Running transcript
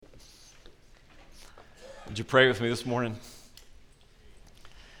Would you pray with me this morning?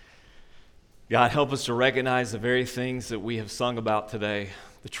 God, help us to recognize the very things that we have sung about today,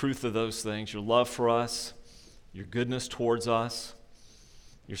 the truth of those things, your love for us, your goodness towards us,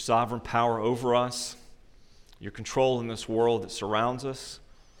 your sovereign power over us, your control in this world that surrounds us.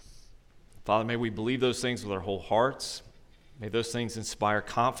 Father, may we believe those things with our whole hearts. May those things inspire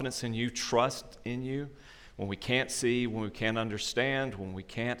confidence in you, trust in you, when we can't see, when we can't understand, when we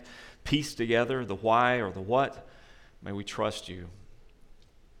can't piece together the why or the what. May we trust you.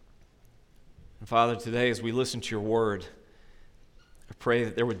 And Father, today as we listen to your word, I pray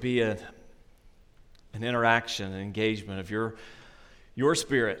that there would be an interaction, an engagement of your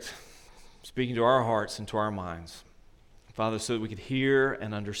spirit speaking to our hearts and to our minds. Father, so that we could hear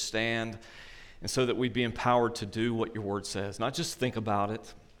and understand, and so that we'd be empowered to do what your word says. Not just think about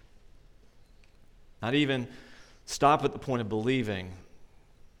it, not even stop at the point of believing,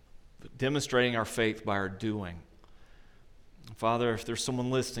 but demonstrating our faith by our doing. Father, if there's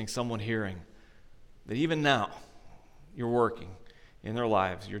someone listening, someone hearing, that even now you're working in their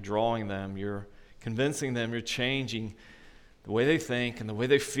lives, you're drawing them, you're convincing them, you're changing the way they think and the way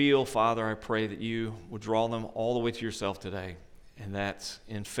they feel, Father, I pray that you would draw them all the way to yourself today, and that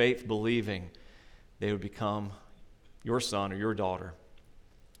in faith believing, they would become your son or your daughter,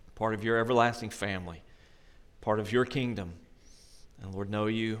 part of your everlasting family, part of your kingdom, and Lord, know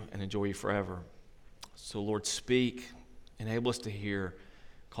you and enjoy you forever. So Lord, speak, enable us to hear,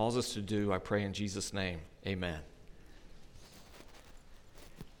 cause us to do, I pray in Jesus' name, amen.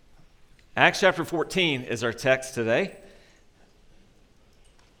 Acts chapter 14 is our text today.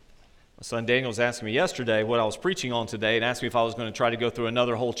 My son Daniel was asking me yesterday what I was preaching on today and asked me if I was going to try to go through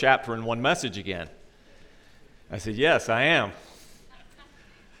another whole chapter in one message again. I said, yes, I am.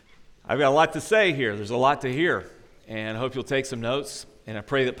 I've got a lot to say here. There's a lot to hear. And I hope you'll take some notes. And I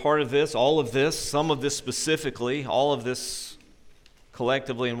pray that part of this, all of this, some of this specifically, all of this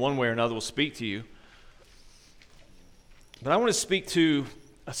collectively in one way or another will speak to you. But I want to speak to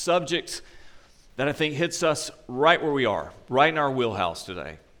a subject that I think hits us right where we are, right in our wheelhouse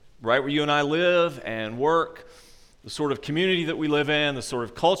today, right where you and I live and work, the sort of community that we live in, the sort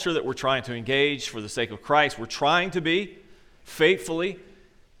of culture that we're trying to engage for the sake of Christ. We're trying to be faithfully,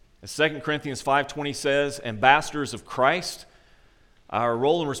 as 2 Corinthians 5:20 says, ambassadors of Christ. Our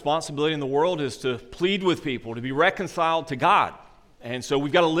role and responsibility in the world is to plead with people, to be reconciled to God. And so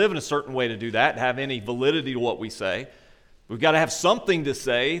we've got to live in a certain way to do that, have any validity to what we say. We've got to have something to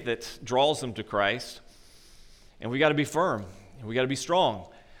say that draws them to Christ. And we've got to be firm, and we've got to be strong.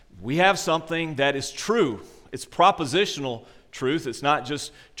 We have something that is true. It's propositional truth. It's not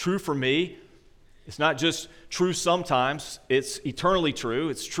just true for me. It's not just true sometimes. It's eternally true.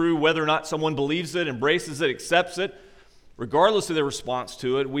 It's true whether or not someone believes it, embraces it, accepts it. Regardless of their response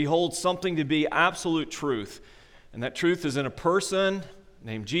to it, we hold something to be absolute truth. And that truth is in a person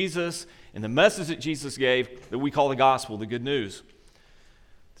named Jesus, and the message that Jesus gave that we call the gospel, the good news.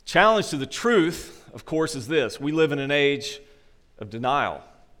 The challenge to the truth, of course, is this. We live in an age of denial.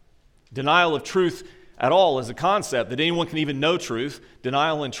 Denial of truth at all is a concept that anyone can even know truth.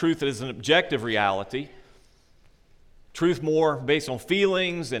 Denial in truth is an objective reality. Truth more based on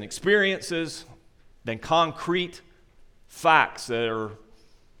feelings and experiences than concrete facts that are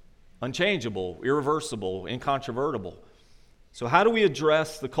unchangeable, irreversible, incontrovertible. So how do we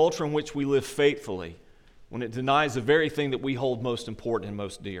address the culture in which we live faithfully when it denies the very thing that we hold most important and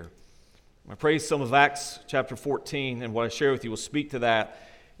most dear? I pray some of Acts chapter 14 and what I share with you will speak to that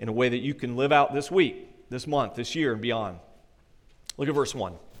in a way that you can live out this week, this month, this year, and beyond. Look at verse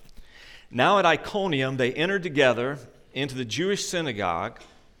 1. Now at Iconium they entered together into the Jewish synagogue,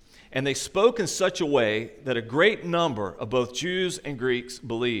 and they spoke in such a way that a great number of both Jews and Greeks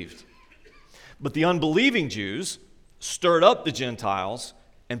believed. But the unbelieving Jews stirred up the Gentiles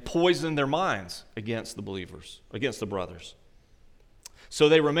and poisoned their minds against the believers, against the brothers. So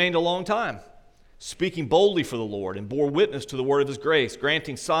they remained a long time, speaking boldly for the Lord, and bore witness to the word of his grace,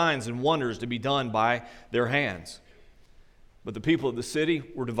 granting signs and wonders to be done by their hands. But the people of the city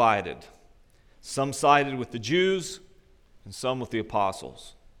were divided. Some sided with the Jews, and some with the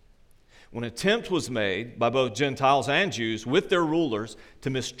apostles. When attempt was made by both Gentiles and Jews with their rulers to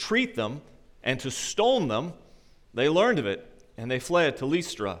mistreat them and to stone them, they learned of it, and they fled to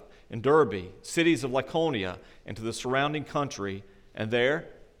Lystra and Derbe, cities of Lycaonia, and to the surrounding country, and there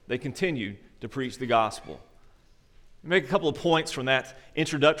they continued to preach the gospel. Make a couple of points from that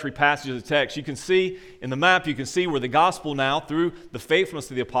introductory passage of the text. You can see in the map, you can see where the gospel now, through the faithfulness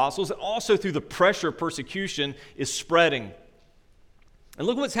of the apostles, and also through the pressure of persecution, is spreading. And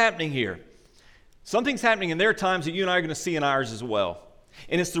look what's happening here. Something's happening in their times that you and I are going to see in ours as well.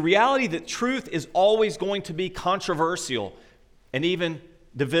 And it's the reality that truth is always going to be controversial and even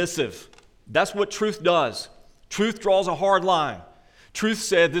divisive. That's what truth does. Truth draws a hard line. Truth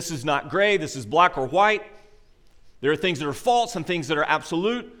said this is not gray, this is black or white. There are things that are false and things that are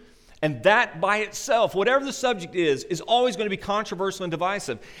absolute. And that by itself, whatever the subject is always going to be controversial and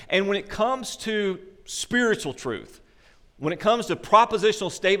divisive. And when it comes to spiritual truth, when it comes to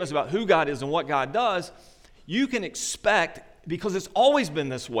propositional statements about who God is and what God does, you can expect, because it's always been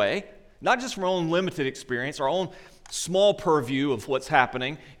this way, not just from our own limited experience, our own small purview of what's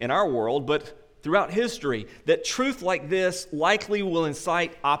happening in our world, but throughout history, that truth like this likely will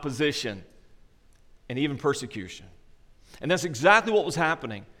incite opposition and even persecution. And that's exactly what was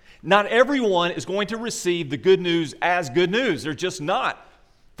happening. Not everyone is going to receive the good news as good news. They're just not.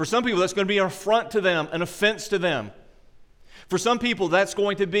 For some people, that's going to be an affront to them, an offense to them. For some people, that's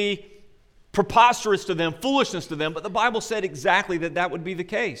going to be preposterous to them, foolishness to them, but the Bible said exactly that would be the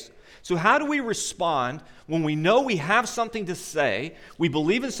case. So how do we respond when we know we have something to say, we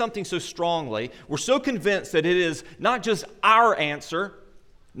believe in something so strongly, we're so convinced that it is not just our answer,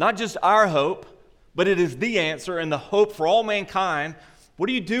 not just our hope, but it is the answer and the hope for all mankind? What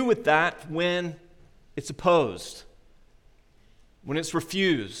do you do with that when it's opposed, when it's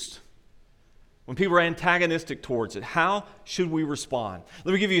refused, when people are antagonistic towards it? How should we respond?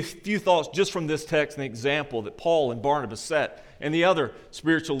 Let me give you a few thoughts just from this text, an example that Paul and Barnabas set and the other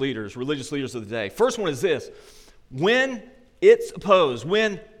spiritual leaders, religious leaders of the day. First one is this: when it's opposed,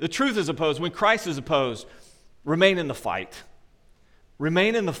 when the truth is opposed, when Christ is opposed, remain in the fight.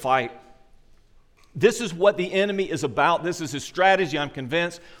 Remain in the fight. This is what the enemy is about. This is his strategy, I'm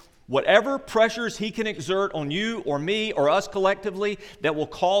convinced. Whatever pressures he can exert on you or me or us collectively that will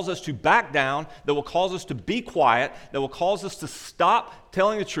cause us to back down, that will cause us to be quiet, that will cause us to stop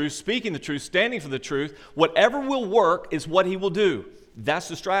telling the truth, speaking the truth, standing for the truth, whatever will work is what he will do. That's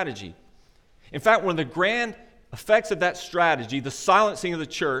the strategy. In fact, one of the grand effects of that strategy, the silencing of the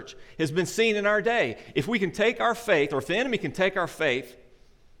church, has been seen in our day. If we can take our faith, or if the enemy can take our faith,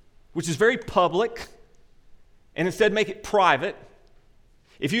 which is very public, and instead make it private,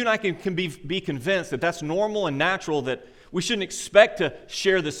 if you and I can be convinced that that's normal and natural, that we shouldn't expect to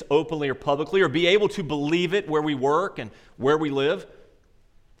share this openly or publicly or be able to believe it where we work and where we live,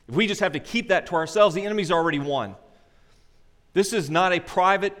 if we just have to keep that to ourselves, the enemy's already won. This is not a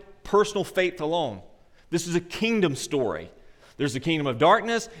private, personal faith alone. This is a kingdom story. There's the kingdom of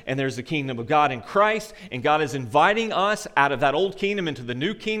darkness, and there's the kingdom of God in Christ, and God is inviting us out of that old kingdom into the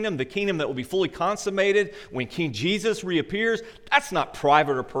new kingdom, the kingdom that will be fully consummated when King Jesus reappears. That's not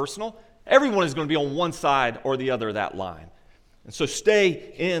private or personal. Everyone is going to be on one side or the other of that line. And so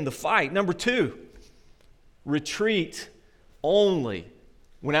stay in the fight. Number 2, retreat only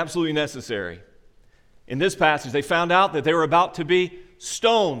when absolutely necessary. In this passage, they found out that they were about to be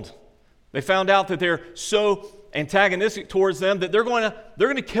stoned. They found out that they're so antagonistic towards them that they're going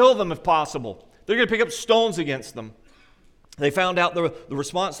to kill them if possible. They're going to pick up stones against them. They found out the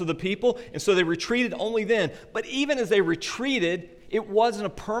response of the people, and so they retreated only then. But even as they retreated, it wasn't a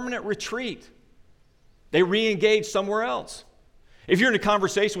permanent retreat. They re-engaged somewhere else. If you're in a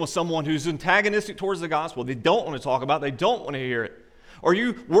conversation with someone who's antagonistic towards the gospel, they don't want to talk about it, they don't want to hear it, or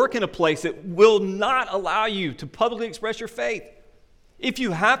you work in a place that will not allow you to publicly express your faith, if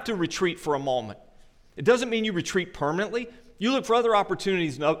you have to retreat for a moment, it doesn't mean you retreat permanently. You look for other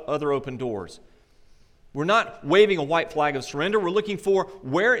opportunities and other open doors. We're not waving a white flag of surrender. We're looking for,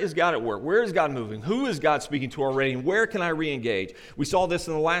 where is God at work? Where is God moving? Who is God speaking to already? And where can I re-engage? We saw this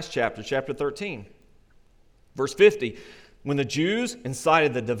in the last chapter, chapter 13. Verse 50, when the Jews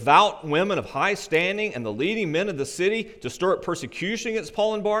incited the devout women of high standing and the leading men of the city to stir up persecution against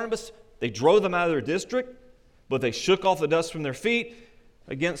Paul and Barnabas, they drove them out of their district, but they shook off the dust from their feet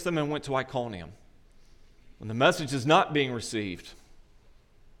against them and went to Iconium. When the message is not being received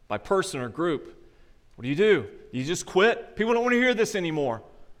by person or group, what do? You just quit? People don't want to hear this anymore.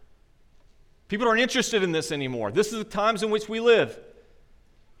 People aren't interested in this anymore. This is the times in which we live.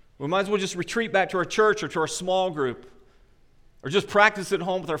 We might as well just retreat back to our church or to our small group or just practice at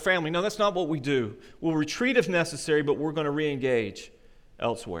home with our family. No, that's not what we do. We'll retreat if necessary, but we're going to re-engage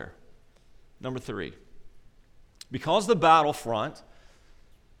elsewhere. Number 3, because the battlefront,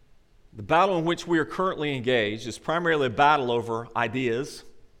 the battle in which we are currently engaged, is primarily a battle over ideas.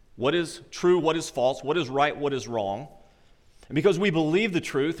 What is true, what is false, what is right, what is wrong. And because we believe the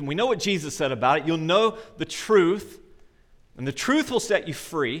truth, and we know what Jesus said about it, you'll know the truth, and the truth will set you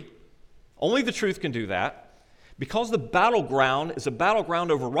free. Only the truth can do that. Because the battleground is a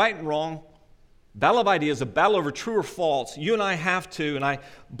battleground over right and wrong, battle of ideas, a battle over true or false, you and I have to, and I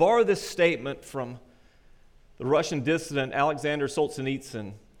borrow this statement from the Russian dissident Alexander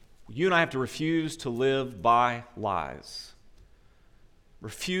Solzhenitsyn, you and I have to refuse to live by lies.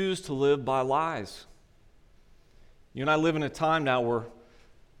 Refuse to live by lies. You and I live in a time now where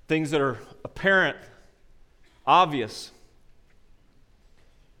things that are apparent, obvious,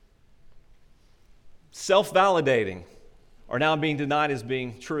 self-validating are now being denied as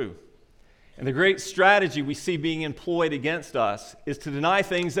being true. And the great strategy we see being employed against us is to deny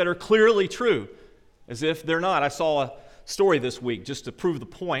things that are clearly true, as if they're not. I saw a story this week, just to prove the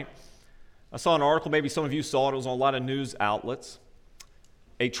point. I saw an article, maybe some of you saw it, it was on a lot of news outlets.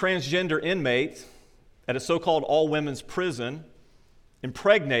 A transgender inmate at a so-called all-women's prison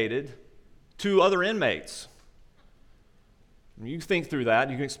impregnated 2 other inmates. You can think through that.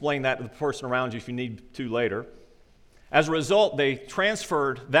 You can explain that to the person around you if you need to later. As a result, they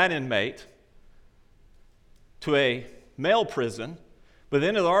transferred that inmate to a male prison, but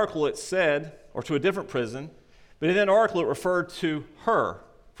in the article it said, or to a different prison, but in that article it referred to her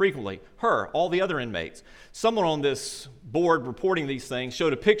frequently, her, all the other inmates. Someone on this board reporting these things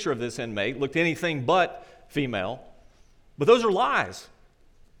showed a picture of this inmate, looked anything but female, but those are lies.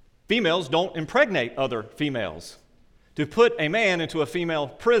 Females don't impregnate other females. To put a man into a female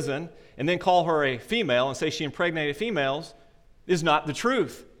prison and then call her a female and say she impregnated females is not the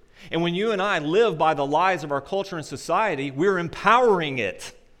truth. And when you and I live by the lies of our culture and society, we're empowering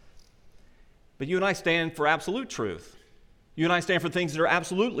it. But you and I stand for absolute truth. You and I stand for things that are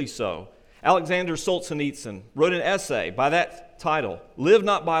absolutely so. Alexander Solzhenitsyn wrote an essay by that title, Live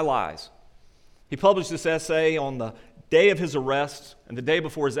Not by Lies. He published this essay on the day of his arrest and the day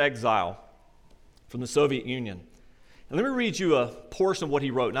before his exile from the Soviet Union. And let me read you a portion of what he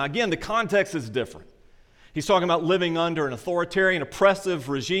wrote. Now again, the context is different. He's talking about living under an authoritarian, oppressive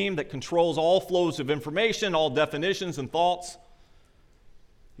regime that controls all flows of information, all definitions and thoughts.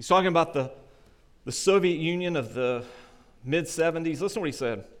 He's talking about the Soviet Union of the mid-70s. Listen to what he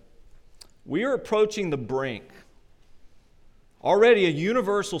said. We are approaching the brink. Already a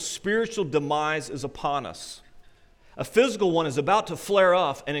universal spiritual demise is upon us. A physical one is about to flare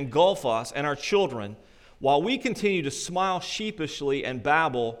up and engulf us and our children while we continue to smile sheepishly and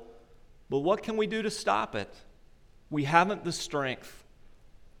babble. But what can we do to stop it? We haven't the strength.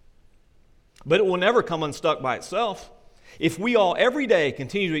 But it will never come unstuck by itself. If we all every day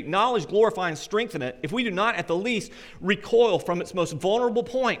continue to acknowledge, glorify, and strengthen it, if we do not at the least recoil from its most vulnerable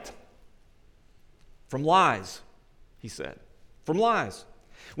point, from lies, he said, from lies.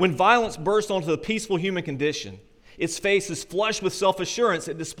 When violence bursts onto the peaceful human condition, its face is flushed with self-assurance.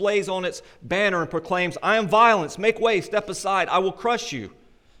 It displays on its banner and proclaims, I am violence, make way, step aside, I will crush you.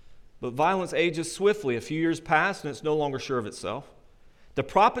 But violence ages swiftly. A few years pass and it's no longer sure of itself. To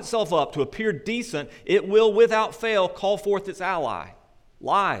prop itself up, to appear decent, it will without fail call forth its ally,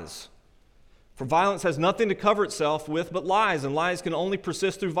 lies. For violence has nothing to cover itself with but lies, and lies can only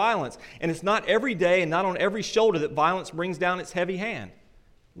persist through violence. And it's not every day and not on every shoulder that violence brings down its heavy hand.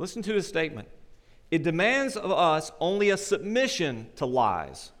 Listen to his statement. It demands of us only a submission to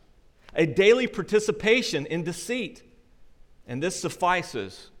lies, a daily participation in deceit, and this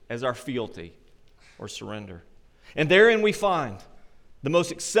suffices as our fealty or surrender. And therein we find the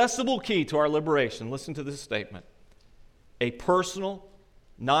most accessible key to our liberation. Listen to this statement. A personal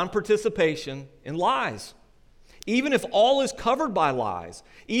non-participation in lies. Even if all is covered by lies,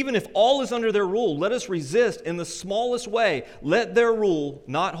 even if all is under their rule, let us resist in the smallest way. Let their rule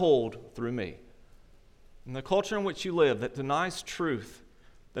not hold through me. In the culture in which you live that denies truth,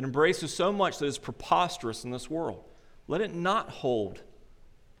 that embraces so much that is preposterous in this world, let it not hold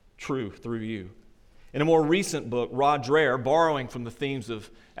true through you. In a more recent book, Rod Dreher, borrowing from the themes of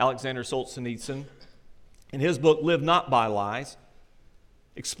Alexander Solzhenitsyn, in his book, Live Not by Lies,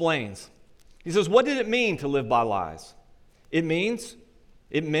 explains. He says, what did it mean to live by lies? It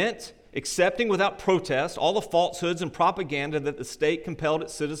meant accepting without protest all the falsehoods and propaganda that the state compelled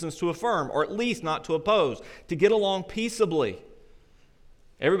its citizens to affirm, or at least not to oppose, to get along peaceably.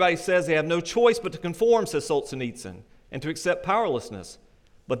 Everybody says they have no choice but to conform, says Solzhenitsyn, and to accept powerlessness.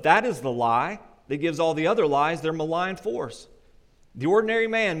 But that is the lie that gives all the other lies their malign force. The ordinary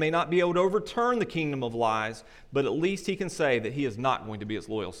man may not be able to overturn the kingdom of lies, but at least he can say that he is not going to be its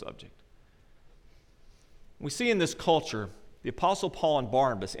loyal subject. We see in this culture the Apostle Paul and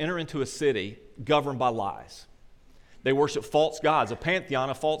Barnabas enter into a city governed by lies. They worship false gods, a pantheon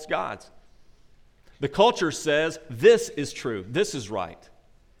of false gods. The culture says this is true, this is right.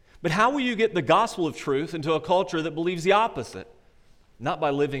 But how will you get the gospel of truth into a culture that believes the opposite? Not by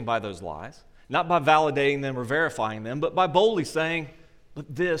living by those lies, not by validating them or verifying them, but by boldly saying,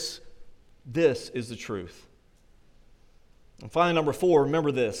 but this is the truth. And finally, number 4,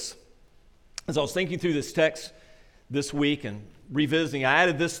 remember this. As I was thinking through this text this week and revisiting, I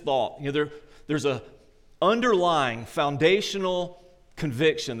added this thought. There's a underlying foundational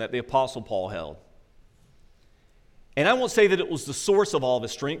conviction that the Apostle Paul held. And I won't say that it was the source of all of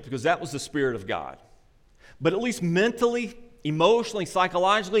his strength, because that was the Spirit of God. But at least mentally, emotionally,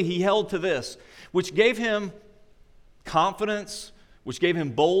 psychologically, he held to this, which gave him confidence, which gave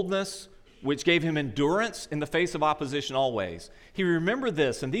him boldness, which gave him endurance in the face of opposition always. He remembered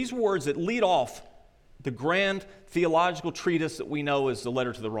this, and these words that lead off the grand theological treatise that we know as the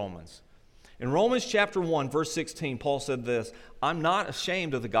letter to the Romans. In Romans chapter 1, verse 16, Paul said this, "I'm not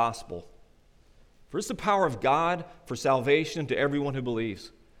ashamed of the gospel, for it's the power of God for salvation to everyone who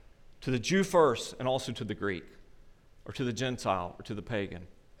believes, to the Jew first and also to the Greek, or to the Gentile, or to the pagan.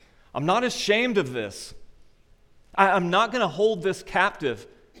 I'm not ashamed of this. I'm not going to hold this captive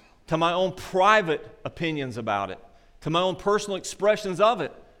to my own private opinions about it, to my own personal expressions of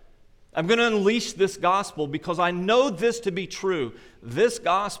it. I'm going to unleash this gospel because I know this to be true. This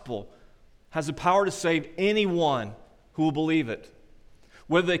gospel has the power to save anyone who will believe it.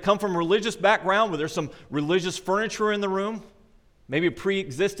 Whether they come from a religious background, where there's some religious furniture in the room, maybe a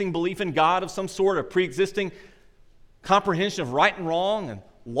pre-existing belief in God of some sort, a pre-existing comprehension of right and wrong and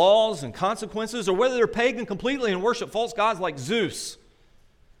laws and consequences, or whether they're pagan completely and worship false gods like Zeus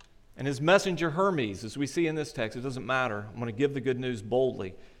and his messenger Hermes, as we see in this text. It doesn't matter. I'm going to give the good news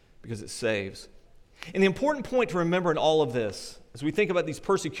boldly because it saves. And the important point to remember in all of this, as we think about these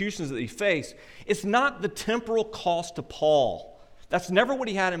persecutions that he faced, it's not the temporal cost to Paul. That's never what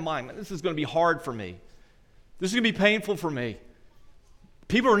he had in mind. This is going to be hard for me. This is going to be painful for me.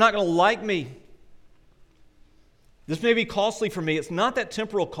 People are not going to like me. This may be costly for me. It's not that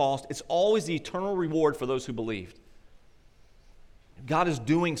temporal cost. It's always the eternal reward for those who believed. God is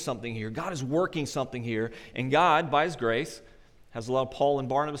doing something here. God is working something here. And God, by his grace, has allowed Paul and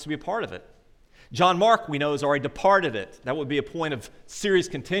Barnabas to be a part of it. John Mark, we know, has already departed it. That would be a point of serious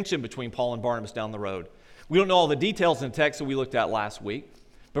contention between Paul and Barnabas down the road. We don't know all the details in the text that we looked at last week,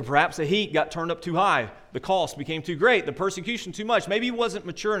 but perhaps the heat got turned up too high. The cost became too great. The persecution too much. Maybe he wasn't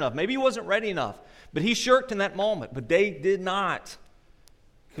mature enough. Maybe he wasn't ready enough. But he shirked in that moment. But they did not,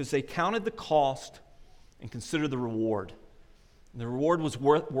 because they counted the cost and considered the reward. And the reward was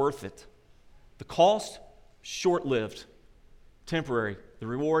worth it. The cost, short-lived, temporary. The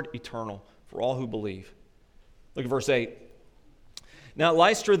reward, eternal, for all who believe. Look at verse 8. Now at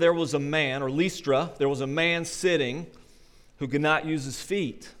Lystra there was a man sitting who could not use his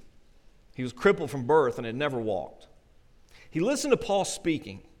feet. He was crippled from birth and had never walked. He listened to Paul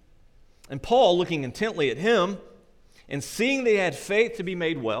speaking, and Paul, looking intently at him and seeing they had faith to be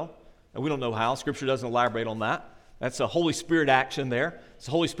made well, and we don't know how, Scripture doesn't elaborate on that. That's a Holy Spirit action there. It's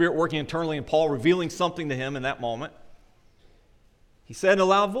the Holy Spirit working internally in Paul, revealing something to him in that moment. He said in a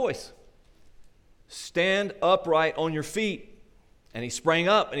loud voice, "Stand upright on your feet." And he sprang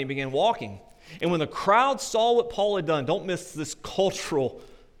up and he began walking. And when the crowd saw what Paul had done, don't miss this cultural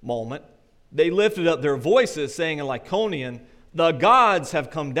moment, they lifted up their voices, saying in Lycaonian, "The gods have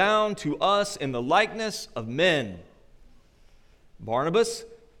come down to us in the likeness of men." Barnabas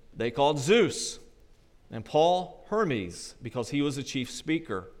they called Zeus, and Paul Hermes, because he was the chief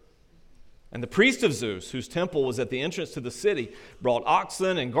speaker. And the priest of Zeus, whose temple was at the entrance to the city, brought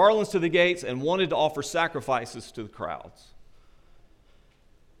oxen and garlands to the gates and wanted to offer sacrifices to the crowds.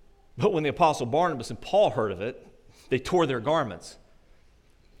 But when the apostle Barnabas and Paul heard of it, they tore their garments,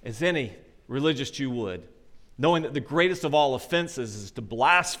 as any religious Jew would, knowing that the greatest of all offenses is to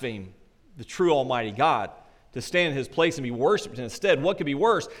blaspheme the true Almighty God, to stand in his place and be worshipped. And instead, what could be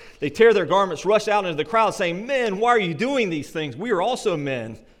worse? They tear their garments, rush out into the crowd, saying, "Men, why are you doing these things? We are also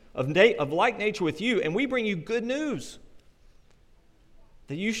men of like nature with you, and we bring you good news,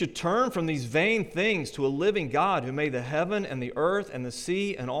 that you should turn from these vain things to a living God who made the heaven and the earth and the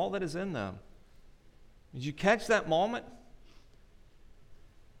sea and all that is in them." Did you catch that moment?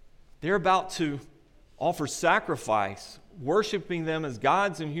 They're about to offer sacrifice, worshiping them as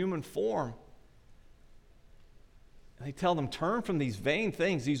gods in human form. And they tell them, turn from these vain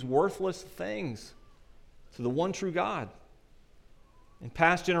things, these worthless things, to the one true God. In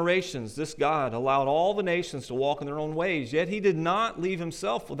past generations, this God allowed all the nations to walk in their own ways, yet he did not leave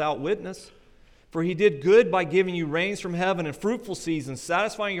himself without witness. For he did good by giving you rains from heaven and fruitful seasons,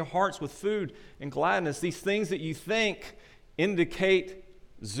 satisfying your hearts with food and gladness. These things that you think indicate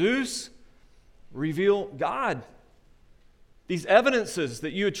Zeus reveal God. These evidences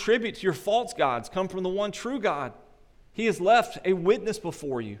that you attribute to your false gods come from the one true God. He has left a witness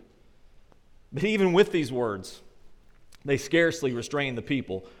before you. But even with these words, they scarcely restrained the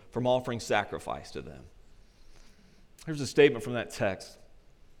people from offering sacrifice to them. Here's a statement from that text.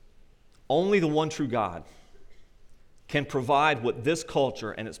 Only the one true God can provide what this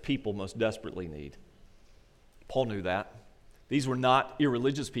culture and its people most desperately need. Paul knew that. These were not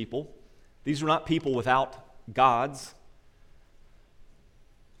irreligious people. These were not people without gods.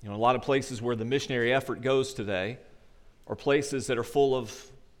 A lot of places where the missionary effort goes today are places that are full of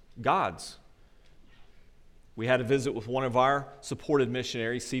gods. We had a visit with one of our supported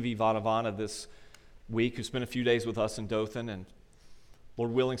missionaries, C.V. Vadavana, this week, who spent a few days with us in Dothan, and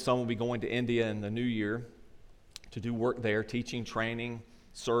Lord willing, some will be going to India in the new year to do work there, teaching, training,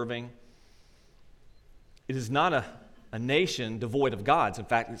 serving. It is not a nation devoid of gods. In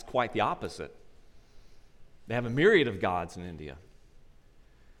fact, it's quite the opposite. They have a myriad of gods in India.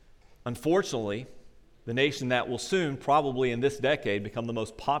 Unfortunately, the nation that will soon, probably in this decade, become the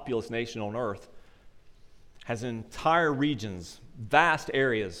most populous nation on earth, has entire regions, vast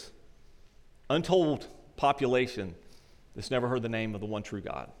areas, untold population that's never heard the name of the one true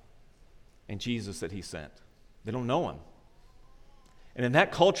God and Jesus that he sent. They don't know him. And in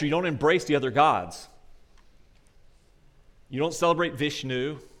that culture, you don't embrace the other gods. You don't celebrate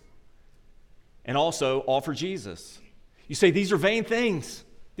Vishnu and also offer Jesus. You say, these are vain things.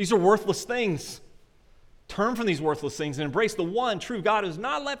 These are worthless things. Turn from these worthless things and embrace the one true God who has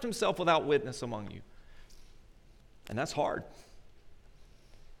not left himself without witness among you. And that's hard.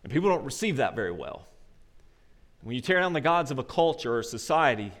 And people don't receive that very well. When you tear down the gods of a culture or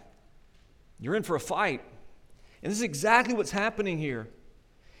society, you're in for a fight. And this is exactly what's happening here.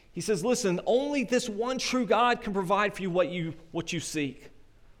 He says, listen, only this one true God can provide for you what you seek.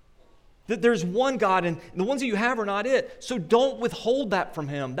 That there's one God, and the ones that you have are not it. So don't withhold that from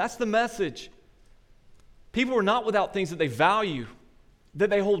him. That's the message. People are not without things that they value, that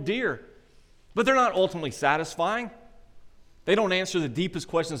they hold dear. But they're not ultimately satisfying. They don't answer the deepest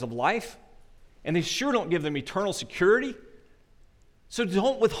questions of life. And they sure don't give them eternal security. So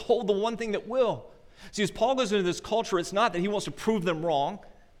don't withhold the one thing that will. See, as Paul goes into this culture, it's not that he wants to prove them wrong.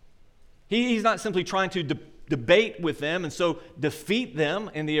 He's not simply trying to debate with them and so defeat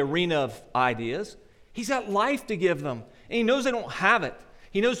them in the arena of ideas. He's got life to give them. And he knows they don't have it.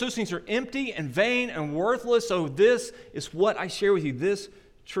 He knows those things are empty and vain and worthless. So this is what I share with you, this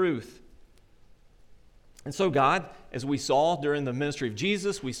truth. And so God, as we saw during the ministry of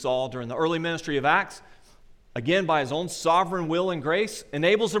Jesus, we saw during the early ministry of Acts, again by his own sovereign will and grace,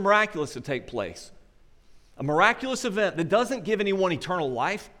 enables the miraculous to take place. A miraculous event that doesn't give anyone eternal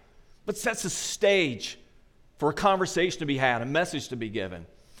life, but sets a stage for a conversation to be had, a message to be given.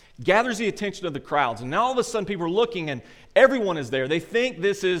 Gathers the attention of the crowds. And now all of a sudden people are looking and everyone is there. They think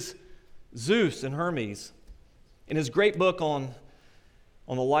this is Zeus and Hermes. In his great book on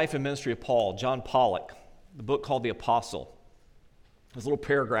the life and ministry of Paul, John Pollock, the book called The Apostle, there's a little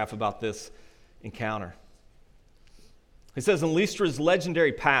paragraph about this encounter. He says, in Lystra's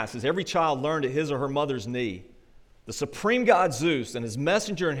legendary past, as every child learned at his or her mother's knee, the supreme god Zeus and his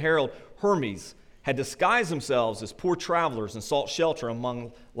messenger and herald Hermes had disguised themselves as poor travelers and sought shelter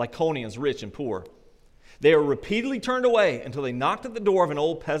among Lycaonians, rich and poor. They were repeatedly turned away until they knocked at the door of an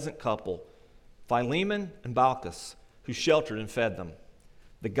old peasant couple, Philemon and Baucis, who sheltered and fed them.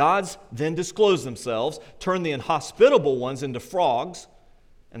 The gods then disclosed themselves, turned the inhospitable ones into frogs,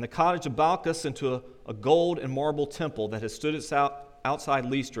 and the cottage of Baucis into a gold and marble temple that has stood outside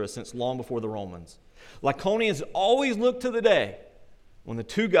Lystra since long before the Romans. Lycaonians always looked to the day when the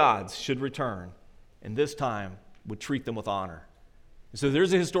two gods should return, and this time would treat them with honor. So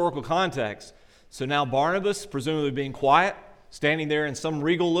there's a historical context. So now Barnabas, presumably being quiet, standing there in some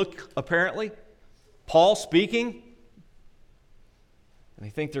regal look apparently, Paul speaking, and they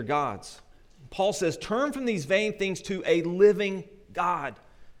think they're gods. Paul says, turn from these vain things to a living God.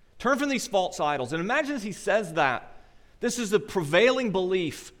 Turn from these false idols. And imagine as he says that, this is the prevailing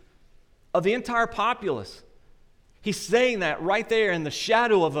belief of the entire populace. He's saying that right there in the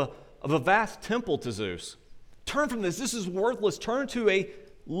shadow of a vast temple to Zeus. Turn from this. This is worthless. Turn to a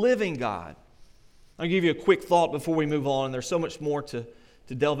living God. I'll give you a quick thought before we move on. There's so much more to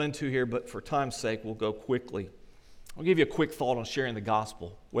delve into here, but for time's sake, we'll go quickly. I'll give you a quick thought on sharing the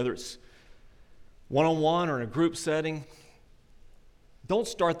gospel, whether it's one-on-one or in a group setting. Don't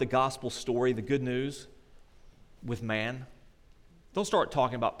start the gospel story, the good news, with man. Don't start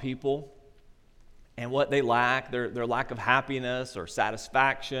talking about people and what they lack, their lack of happiness or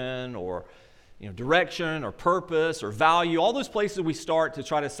satisfaction or direction or purpose or value. All those places we start to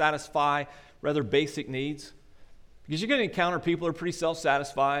try to satisfy rather basic needs. Because you're going to encounter people who are pretty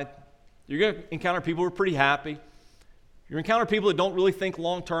self-satisfied. You're going to encounter people who are pretty happy. You're going to encounter people that don't really think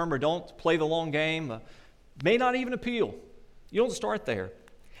long-term or don't play the long game. May not even appeal. You don't start there.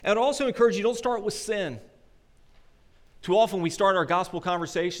 And I'd also encourage you, don't start with sin. Too often we start our gospel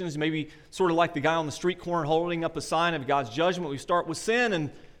conversations maybe sort of like the guy on the street corner holding up a sign of God's judgment. We start with sin, and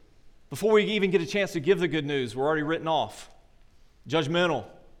before we even get a chance to give the good news, we're already written off. Judgmental,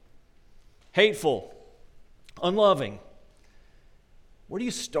 hateful, unloving. Where do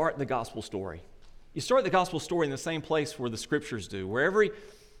you start the gospel story? You start the gospel story in the same place where the scriptures do, where every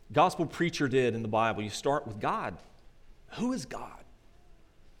gospel preacher did in the Bible. You start with God. Who is God?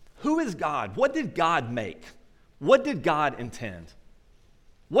 Who is God? What did God make? What did God intend?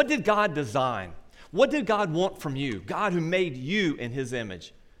 What did God design? What did God want from you? God who made you in His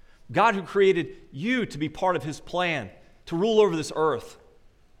image. God who created you to be part of His plan, to rule over this earth,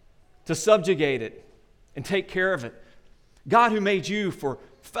 to subjugate it and take care of it. God who made you for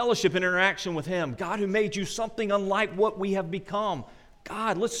fellowship and interaction with Him. God who made you something unlike what we have become.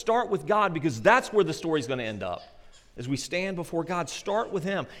 God, let's start with God, because that's where the story's going to end up. As we stand before God, start with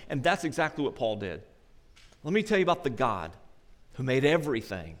Him. And that's exactly what Paul did. Let me tell you about the God who made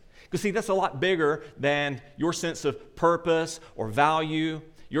everything. Because see, that's a lot bigger than your sense of purpose or value,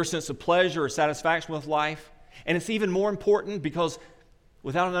 your sense of pleasure or satisfaction with life. And it's even more important because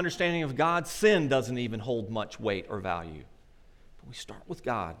without an understanding of God, sin doesn't even hold much weight or value. But we start with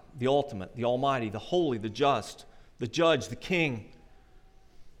God, the ultimate, the almighty, the holy, the just, the judge, the king,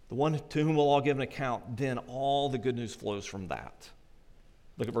 the one to whom we'll all give an account. Then all the good news flows from that.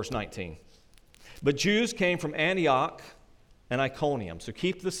 Look at verse 19. But Jews came from Antioch and Iconium. So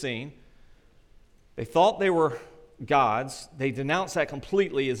keep the scene. They thought they were gods. They denounced that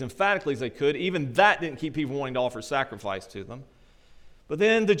completely, as emphatically as they could. Even that didn't keep people wanting to offer sacrifice to them. But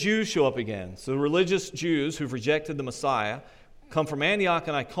then the Jews show up again. So the religious Jews who've rejected the Messiah come from Antioch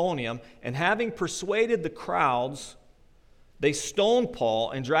and Iconium, and having persuaded the crowds, they stoned Paul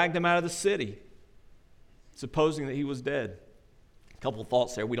and dragged him out of the city, supposing that he was dead. A couple of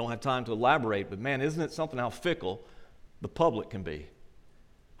thoughts there. We don't have time to elaborate, but man, isn't it something how fickle the public can be?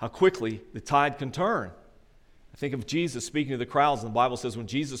 How quickly the tide can turn. I think of Jesus speaking to the crowds, and the Bible says when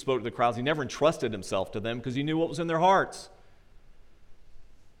Jesus spoke to the crowds, He never entrusted Himself to them because He knew what was in their hearts.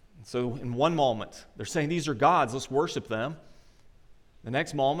 And so in one moment, they're saying, these are gods, let's worship them. The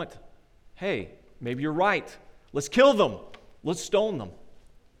next moment, hey, maybe you're right. Let's kill them. Let's stone them.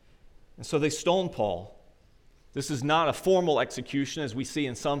 And so they stoned Paul. This is not a formal execution as we see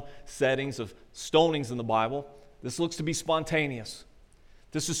in some settings of stonings in the Bible. This looks to be spontaneous.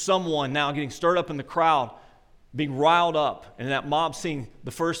 This is someone now getting stirred up in the crowd, being riled up, and in that mob scene,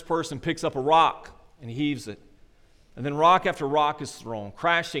 the first person picks up a rock and heaves it. And then rock after rock is thrown,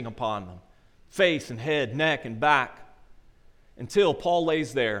 crashing upon them, face and head, neck and back, until Paul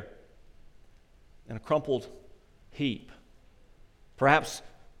lays there in a crumpled heap. Perhaps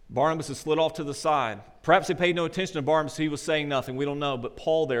Barnabas has slid off to the side. Perhaps they paid no attention to Barnabas. He was saying nothing. We don't know. But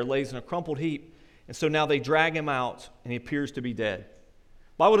Paul there lays in a crumpled heap. And so now they drag him out, and he appears to be dead.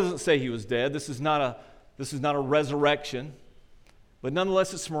 The Bible doesn't say he was dead. This is not a resurrection. But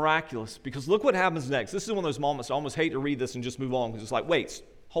nonetheless, it's miraculous. Because look what happens next. This is one of those moments I almost hate to read this and just move on. Because it's like, wait,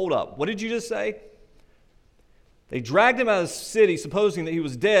 hold up. What did you just say? They dragged him out of the city, supposing that he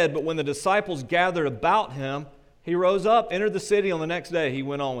was dead. But when the disciples gathered about him, he rose up, entered the city. On the next day, he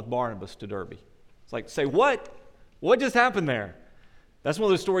went on with Barnabas to Derbe. It's like, say, what? What just happened there? That's one of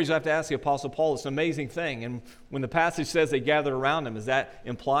those stories you have to ask the Apostle Paul. It's an amazing thing. And when the passage says they gathered around him, is that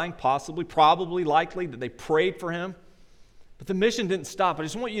implying possibly, probably, likely that they prayed for him? But the mission didn't stop. I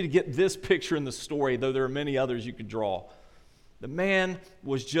just want you to get this picture in the story, though there are many others you could draw. The man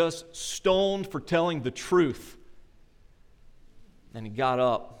was just stoned for telling the truth. And he got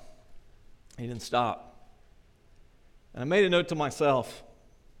up. He didn't stop. And I made a note to myself,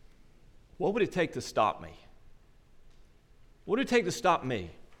 what would it take to stop me? What would it take to stop me?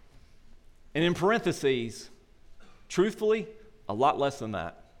 And in parentheses, truthfully, a lot less than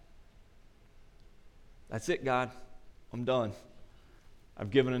that. That's it, God. I'm done.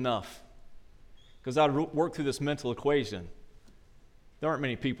 I've given enough. Because I'd work through this mental equation. There aren't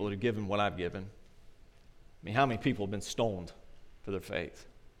many people that have given what I've given. I mean, how many people have been stoned for their faith?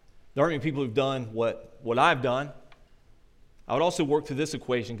 There aren't many people who've done what I've done. I would also work through this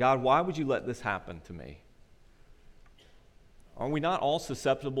equation. God, why would you let this happen to me? Are we not all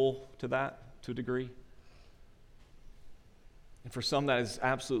susceptible to that to a degree? And for some, that is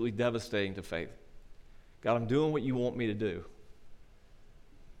absolutely devastating to faith. God, I'm doing what you want me to do.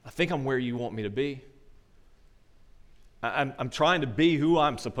 I think I'm where you want me to be. I'm trying to be who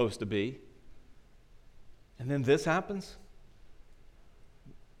I'm supposed to be. And then this happens?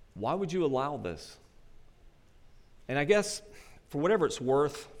 Why would you allow this? And I guess, for whatever it's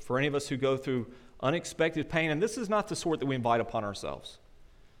worth, for any of us who go through unexpected pain, and this is not the sort that we invite upon ourselves.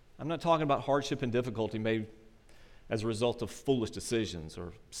 I'm not talking about hardship and difficulty made as a result of foolish decisions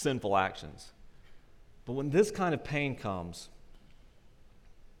or sinful actions. But when this kind of pain comes,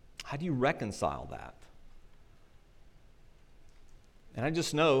 how do you reconcile that? And I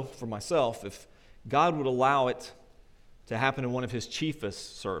just know for myself, if God would allow it to happen in one of his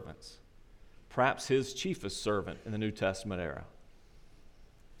chiefest servants, perhaps his chiefest servant in the New Testament era,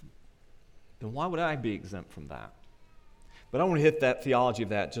 then why would I be exempt from that? But I want to hit that theology of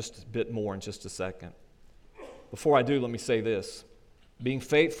that just a bit more in just a second. Before I do, let me say this. Being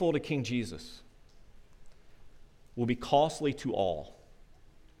faithful to King Jesus will be costly to all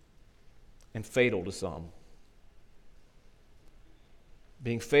and fatal to some.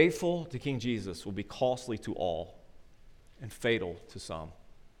 Being faithful to King Jesus will be costly to all and fatal to some.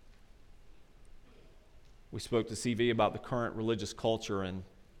 We spoke to CV about the current religious culture in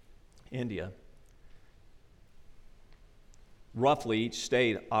India. Roughly, each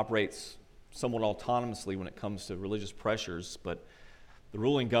state operates somewhat autonomously when it comes to religious pressures, but the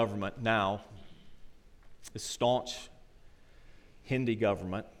ruling government now is staunch Hindi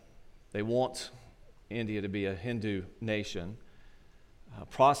government. They want India to be a Hindu nation.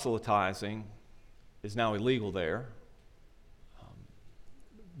 Proselytizing is now illegal there.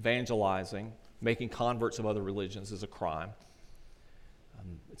 Evangelizing, making converts of other religions is a crime.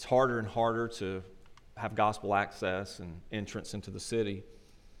 It's harder and harder to have gospel access and entrance into the city.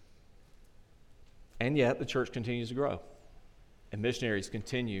 And yet the church continues to grow. And missionaries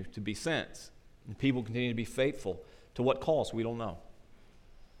continue to be sent. And people continue to be faithful. To what cost? We don't know.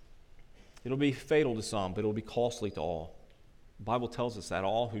 It'll be fatal to some, but it'll be costly to all. The Bible tells us that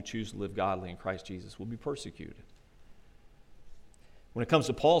all who choose to live godly in Christ Jesus will be persecuted. When it comes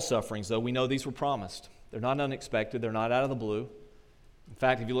to Paul's sufferings, though, we know these were promised. They're not unexpected. They're not out of the blue. In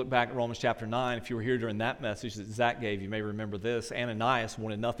fact, if you look back at Romans chapter 9, if you were here during that message that Zach gave, you may remember this. Ananias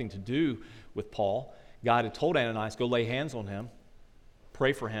wanted nothing to do with Paul. God had told Ananias, go lay hands on him,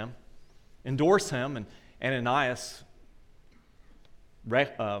 pray for him, endorse him. And Ananias,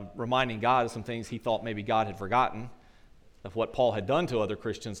 reminding God of some things he thought maybe God had forgotten of what Paul had done to other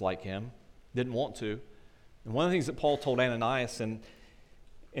Christians like him, didn't want to. And one of the things that Paul told Ananias in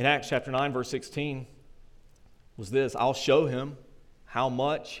Acts chapter 9, verse 16, was this: I'll show him how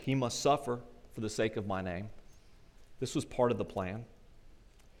much he must suffer for the sake of my name. This was part of the plan.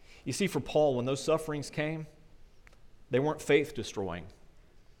 You see, for Paul, when those sufferings came, they weren't faith-destroying.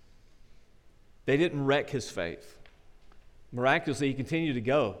 They didn't wreck his faith. Miraculously, he continued to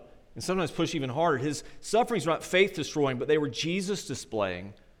go, and sometimes push even harder. His sufferings were not faith-destroying, but they were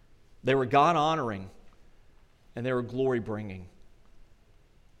Jesus-displaying. They were God-honoring, and they were glory-bringing.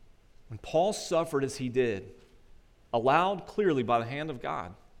 When Paul suffered as he did, allowed clearly by the hand of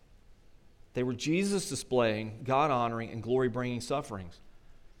God, they were Jesus-displaying, God-honoring, and glory-bringing sufferings.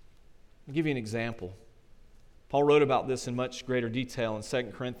 I'll give you an example. Paul wrote about this in much greater detail in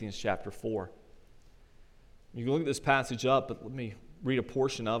 2 Corinthians chapter 4. You can look at this passage up, but let me read a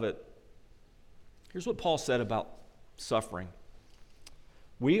portion of it. Here's what Paul said about suffering.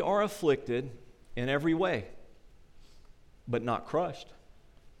 We are afflicted in every way, but not crushed.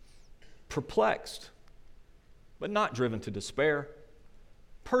 Perplexed, but not driven to despair.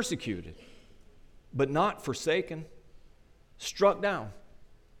 Persecuted, but not forsaken. Struck down,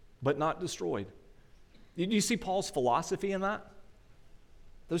 but not destroyed. Do you see Paul's philosophy in that?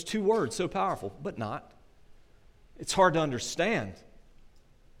 Those two words, so powerful, but not. It's hard to understand,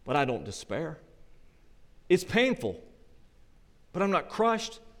 but I don't despair. It's painful, but I'm not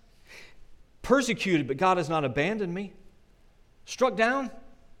crushed. Persecuted, but God has not abandoned me. Struck down,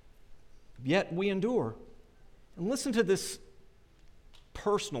 yet we endure. And listen to this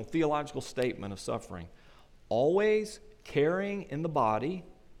personal theological statement of suffering. Always carrying in the body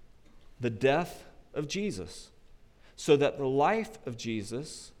the death of Jesus, so that the life of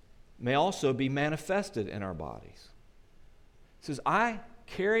Jesus may also be manifested in our bodies. It says, I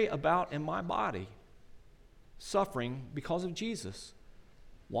carry about in my body suffering because of Jesus.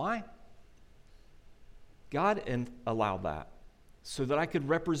 Why? God allowed that so that I could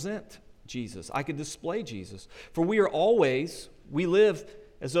represent Jesus. I could display Jesus. For we live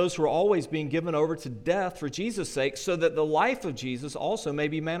as those who are always being given over to death for Jesus' sake, so that the life of Jesus also may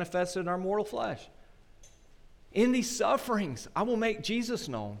be manifested in our mortal flesh. In these sufferings, I will make Jesus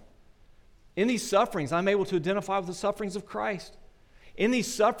known. In these sufferings, I'm able to identify with the sufferings of Christ. In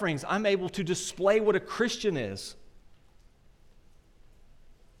these sufferings, I'm able to display what a Christian is.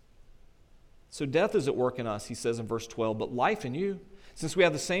 So death is at work in us, he says in verse 12, but life in you. Since we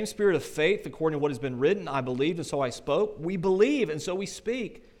have the same spirit of faith, according to what has been written, I believed and so I spoke. We believe and so we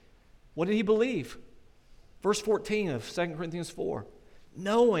speak. What did he believe? Verse 14 of 2 Corinthians 4.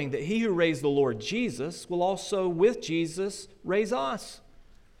 knowing that he who raised the Lord Jesus will also with Jesus raise us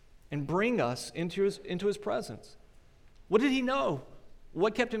and bring us into his presence. What did he know?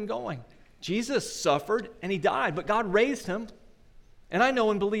 What kept him going? Jesus suffered and he died, but God raised him. And I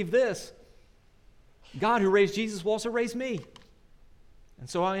know and believe this: God who raised Jesus will also raise me. And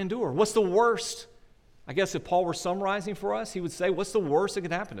so I endure. What's the worst? I guess if Paul were summarizing for us, he would say, what's the worst that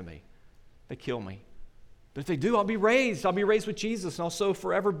could happen to me? They kill me. But if they do, I'll be raised. I'll be raised with Jesus, and I'll so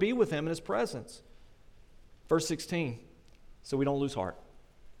forever be with him in his presence. Verse 16, so we don't lose heart.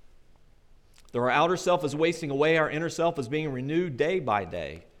 Though our outer self is wasting away, our inner self is being renewed day by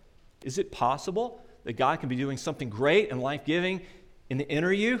day. Is it possible that God can be doing something great and life-giving in the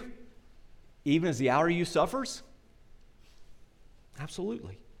inner you, even as the outer you suffers?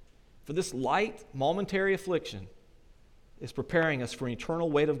 Absolutely. For this light, momentary affliction is preparing us for an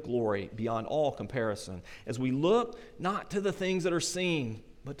eternal weight of glory beyond all comparison, as we look not to the things that are seen,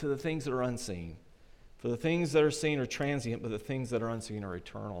 but to the things that are unseen. For the things that are seen are transient, but the things that are unseen are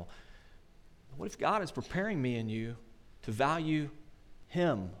eternal. What if God is preparing me and you to value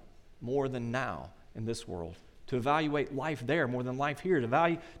him more than now in this world, to evaluate life there more than life here, to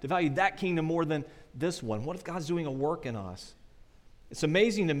value that kingdom more than this one? What if God's doing a work in us? It's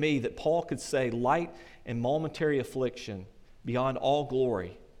amazing to me that Paul could say light and momentary affliction beyond all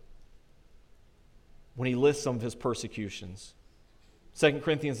glory when he lists some of his persecutions. 2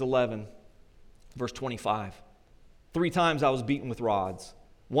 Corinthians 11, verse 25. 3 times I was beaten with rods.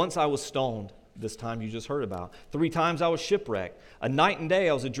 Once I was stoned. This time you just heard about. 3 times I was shipwrecked. A night and day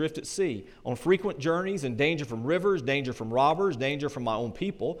I was adrift at sea, on frequent journeys, in danger from rivers, danger from robbers, danger from my own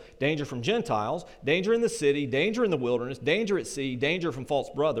people, danger from Gentiles, danger in the city, danger in the wilderness, danger at sea, danger from false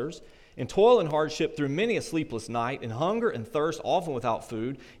brothers, in toil and hardship through many a sleepless night, in hunger and thirst, often without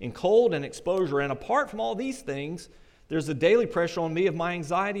food, in cold and exposure. And apart from all these things, there's the daily pressure on me of my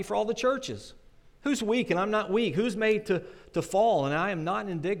anxiety for all the churches. Who's weak and I'm not weak? Who's made to fall and I am not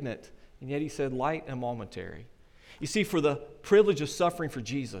indignant? And yet he said light and momentary. You see, for the privilege of suffering for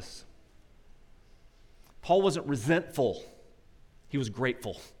Jesus, Paul wasn't resentful. He was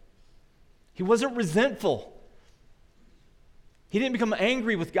grateful. He wasn't resentful. He didn't become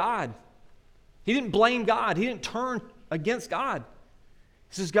angry with God. He didn't blame God. He didn't turn against God.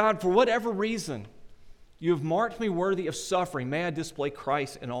 He says, God, for whatever reason, you have marked me worthy of suffering. May I display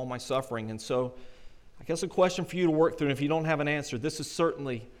Christ in all my suffering. And so I guess a question for you to work through, and if you don't have an answer, this is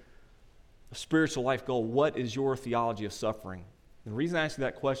certainly a spiritual life goal. What is your theology of suffering? And the reason I ask you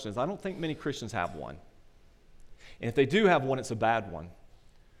that question is I don't think many Christians have one. And if they do have one, it's a bad one.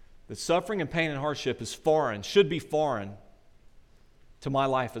 That suffering and pain and hardship is foreign, should be foreign to my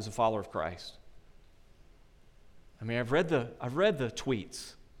life as a follower of Christ. I mean, I've read the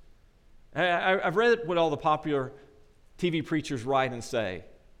tweets. I've read what all the popular TV preachers write and say.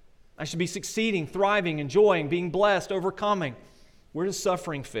 I should be succeeding, thriving, enjoying, being blessed, overcoming. Where does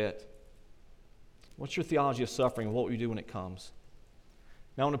suffering fit? What's your theology of suffering and what will you do when it comes?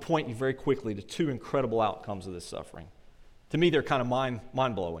 Now I want to point you very quickly to 2 incredible outcomes of this suffering. To me, they're kind of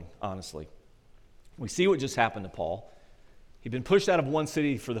mind-blowing, honestly. We see what just happened to Paul. He'd been pushed out of one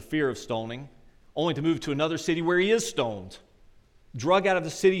city for the fear of stoning, only to move to another city where he is stoned. Drug out of the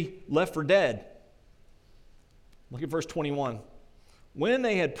city, left for dead. Look at verse 21. When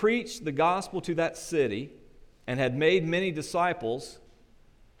they had preached the gospel to that city and had made many disciples,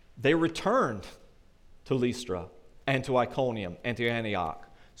 they returned to Lystra and to Iconium and to Antioch,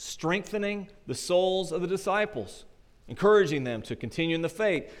 strengthening the souls of the disciples, encouraging them to continue in the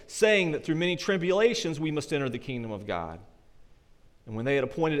faith, saying that through many tribulations we must enter the kingdom of God. And when they had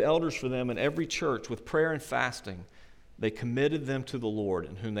appointed elders for them in every church with prayer and fasting, they committed them to the Lord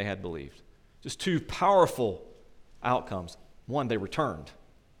in whom they had believed. Just 2 powerful outcomes. 1, they returned.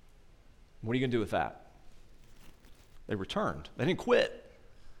 What are you going to do with that? They returned. They didn't quit.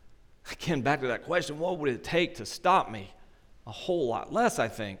 Again, back to that question, what would it take to stop me? A whole lot less, I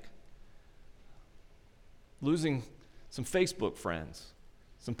think. Losing some Facebook friends,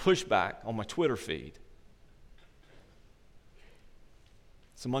 some pushback on my Twitter feed,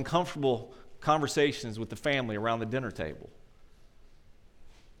 some uncomfortable conversations with the family around the dinner table.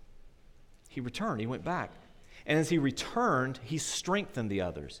 He returned. He went back. And as he returned, he strengthened the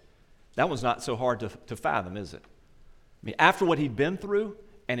others. That was not so hard to fathom, is it? I mean, after what he'd been through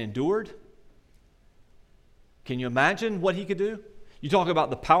and endured, can you imagine what he could do? You talk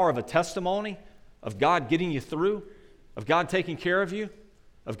about the power of a testimony, of God getting you through, of God taking care of you,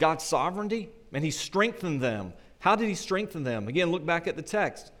 of God's sovereignty. And he strengthened them. How did he strengthen them? Again, look back at the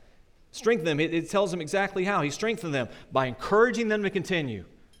text. Strengthen them. It tells them exactly how. He strengthened them by encouraging them to continue.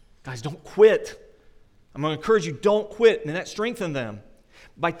 Guys, don't quit. I'm going to encourage you, don't quit. And that strengthened them.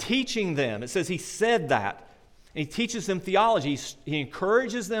 by teaching them. It says he said that. And he teaches them theology. He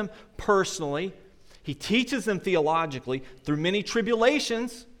encourages them personally. He teaches them theologically. Through many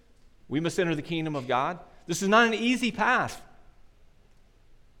tribulations, we must enter the kingdom of God. This is not an easy path.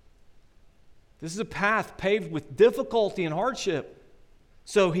 This is a path paved with difficulty and hardship.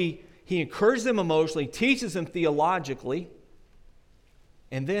 So he encourages them emotionally, teaches them theologically,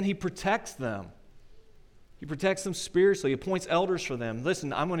 and then he protects them. He protects them spiritually. He appoints elders for them.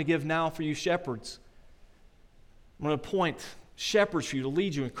 Listen, I'm going to give now for you shepherds. I'm going to appoint shepherds for you to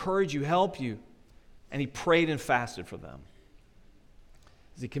lead you, encourage you, help you. And he prayed and fasted for them.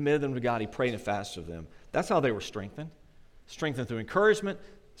 As he committed them to God, he prayed and fasted for them. That's how they were strengthened. Strengthened through encouragement,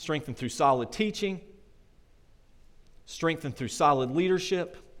 strengthened through solid teaching, strengthened through solid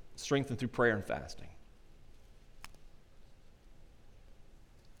leadership, strengthened through prayer and fasting.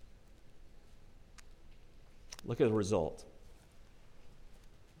 Look at the result.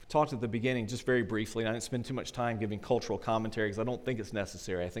 We talked at the beginning just very briefly, and I didn't spend too much time giving cultural commentary because I don't think it's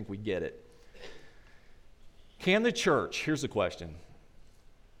necessary. I think we get it. Can the church, here's the question,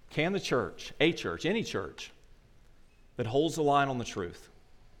 can the church, a church, any church that holds the line on the truth,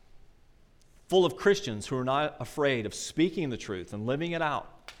 full of Christians who are not afraid of speaking the truth and living it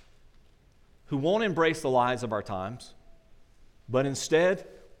out, who won't embrace the lies of our times, but instead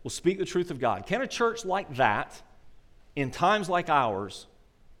will speak the truth of God. Can a church like that, in times like ours,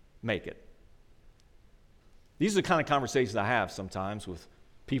 make it? These are the kind of conversations I have sometimes with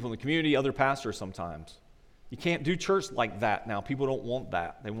people in the community, other pastors sometimes. You can't do church like that now. People don't want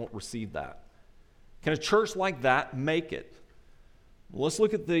that. They won't receive that. Can a church like that make it? Well, let's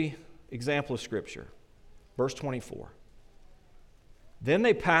look at the example of Scripture. Verse 24. Then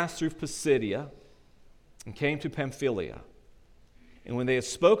they passed through Pisidia and came to Pamphylia. And when they had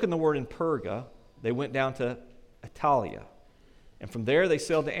spoken the word in Perga, they went down to Attalia. And from there they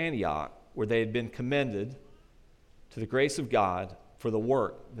sailed to Antioch, where they had been commended to the grace of God for the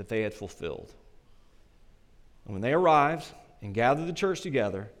work that they had fulfilled. And when they arrived and gathered the church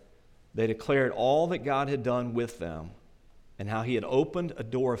together, they declared all that God had done with them and how he had opened a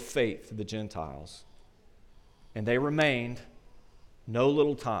door of faith to the Gentiles. And they remained no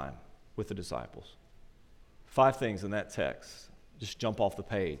little time with the disciples. 5 things in that text. Just jump off the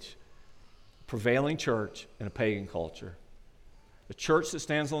page. Prevailing church in a pagan culture. A church that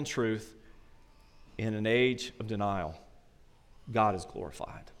stands on truth in an age of denial. God is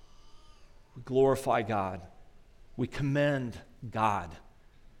glorified. We glorify God. We commend God.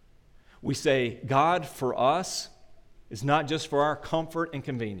 We say God for us is not just for our comfort and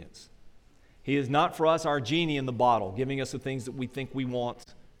convenience. He is not for us our genie in the bottle, giving us the things that we think we want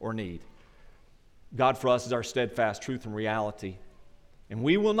or need. God for us is our steadfast truth and reality. And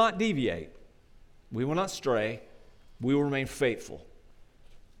we will not deviate. We will not stray. We will remain faithful.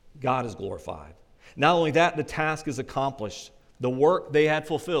 God is glorified. Not only that, the task is accomplished. The work they had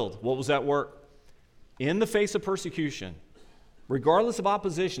fulfilled. What was that work? In the face of persecution, regardless of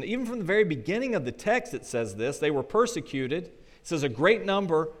opposition, even from the very beginning of the text it says this, they were persecuted. It says a great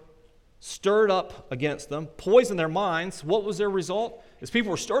number stirred up against them, poisoned their minds. What was their result? As people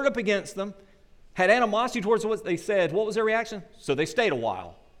were stirred up against them, had animosity towards what they said, what was their reaction? So they stayed a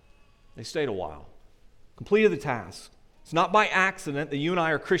while. They stayed a while. Completed the task. It's not by accident that you and I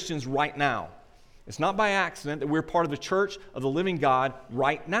are Christians right now. It's not by accident that we're part of the church of the living God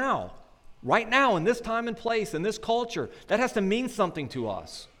right now. Right now, in this time and place, in this culture. That has to mean something to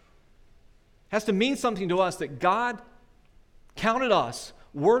us. It has to mean something to us that God counted us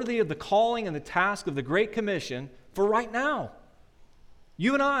worthy of the calling and the task of the Great Commission for right now.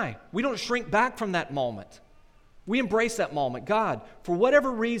 You and I, we don't shrink back from that moment. We embrace that moment. God, for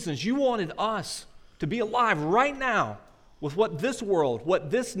whatever reasons you wanted us to be alive right now with what this world,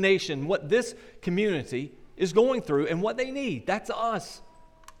 what this nation, what this community is going through and what they need. That's us.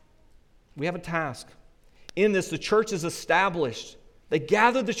 We have a task. In this, the church is established. They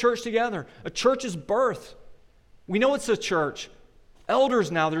gathered the church together. A church is birthed. We know it's a church.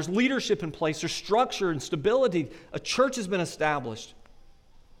 Elders now, there's leadership in place. There's structure and stability. A church has been established.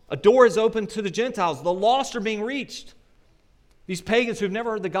 A door is open to the Gentiles. The lost are being reached. These pagans who've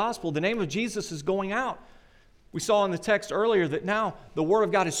never heard the gospel, the name of Jesus is going out. We saw in the text earlier that now the word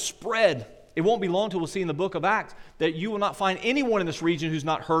of God is spread. It won't be long till we'll see in the book of Acts that you will not find anyone in this region who's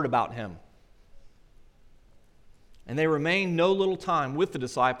not heard about him. And they remained no little time with the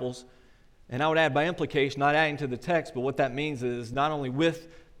disciples. And I would add by implication, not adding to the text, but what that means is not only with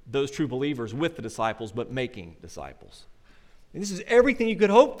those true believers, with the disciples, but making disciples. And this is everything you could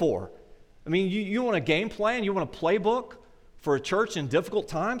hope for. I mean, you want a game plan? You want a playbook for a church in difficult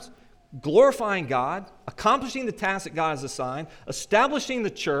times? glorifying God, accomplishing the task that God has assigned, establishing the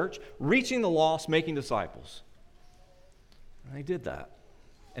church, reaching the lost, making disciples. And they did that.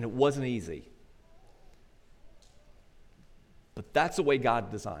 And it wasn't easy. But that's the way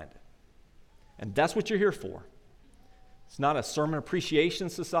God designed it. And that's what you're here for. It's not a sermon appreciation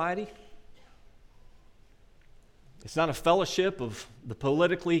society. It's not a fellowship of the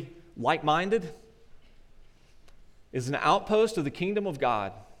politically like-minded. It's an outpost of the kingdom of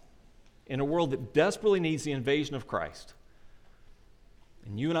God in a world that desperately needs the invasion of Christ.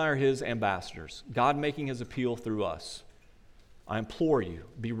 And you and I are his ambassadors, God making his appeal through us. I implore you,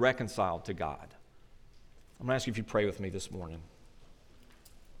 be reconciled to God. I'm going to ask you if you pray with me this morning.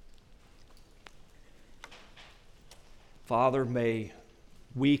 Father, may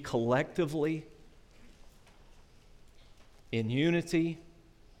we collectively, in unity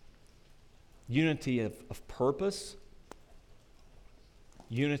of purpose,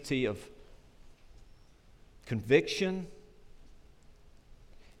 unity of conviction,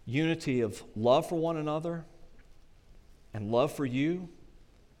 unity of love for one another, and love for you,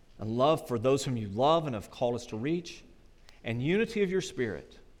 and love for those whom you love and have called us to reach, and unity of your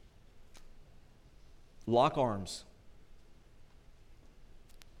Spirit. Lock arms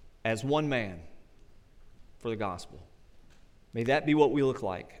as one man for the gospel. May that be what we look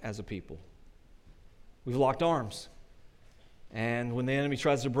like as a people. We've locked arms. And when the enemy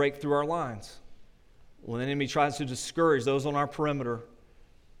tries to break through our lines, when the enemy tries to discourage those on our perimeter,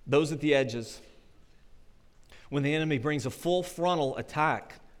 those at the edges, when the enemy brings a full frontal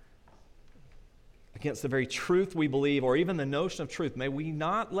attack against the very truth we believe, or even the notion of truth, may we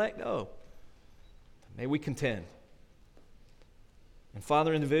not let go. May we contend. And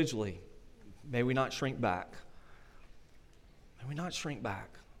Father, individually, may we not shrink back. May we not shrink back.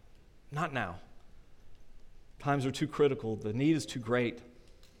 Not now. Times are too critical. The need is too great.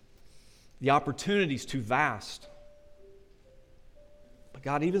 The opportunity is too vast. But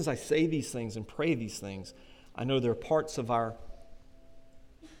God, even as I say these things and pray these things, I know there are parts of our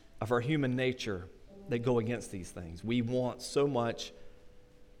human nature that go against these things. We want so much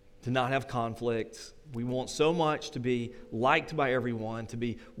to not have conflict. We want so much to be liked by everyone, to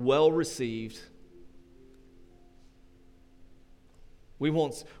be well received. We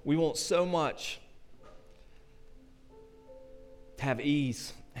want so much to have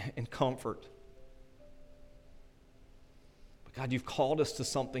ease and comfort. But God, you've called us to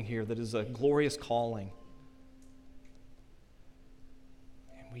something here that is a glorious calling.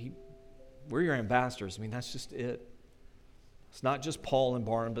 And we're your ambassadors. I mean, that's just it. It's not just Paul and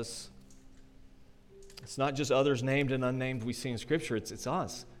Barnabas. It's not just others named and unnamed we see in Scripture. It's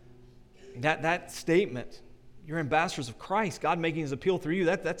us. That statement, you're ambassadors of Christ, God making his appeal through you,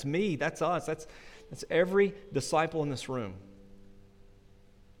 that's me, that's us, that's every disciple in this room.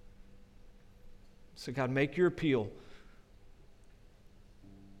 So God, make your appeal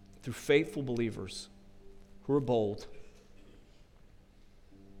through faithful believers who are bold,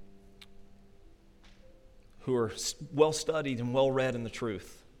 who are well-studied and well-read in the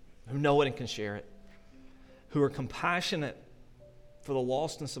truth, who know it and can share it, who are compassionate for the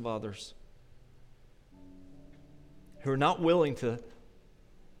lostness of others, who are not willing to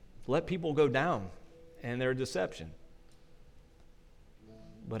let people go down in their deception,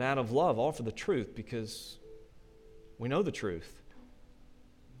 but out of love offer the truth because we know the truth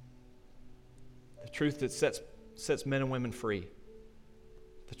that sets men and women free,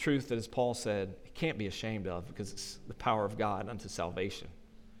 the truth that, as Paul said, it can't be ashamed of because it's the power of God unto salvation.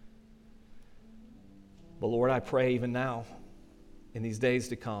 But Lord, I pray even now, in these days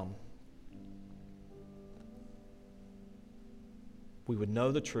to come, we would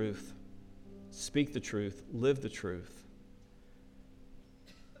know the truth, speak the truth, live the truth.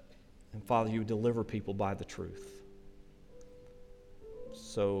 And Father, you would deliver people by the truth.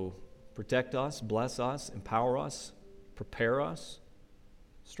 So protect us, bless us, empower us, prepare us,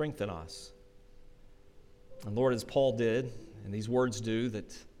 strengthen us. And Lord, as Paul did, and these words do,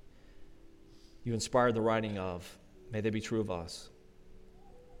 that you inspired the writing of, may they be true of us.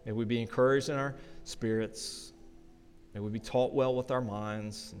 May we be encouraged in our spirits. May we be taught well with our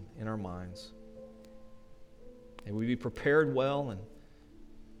minds and in our minds. May we be prepared well and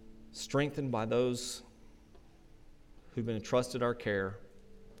strengthened by those who've been entrusted our care.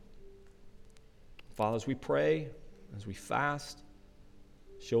 Father, as we pray, as we fast,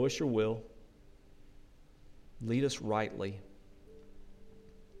 show us your will. Lead us rightly.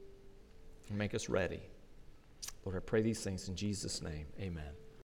 And make us ready. Lord, I pray these things in Jesus' name. Amen.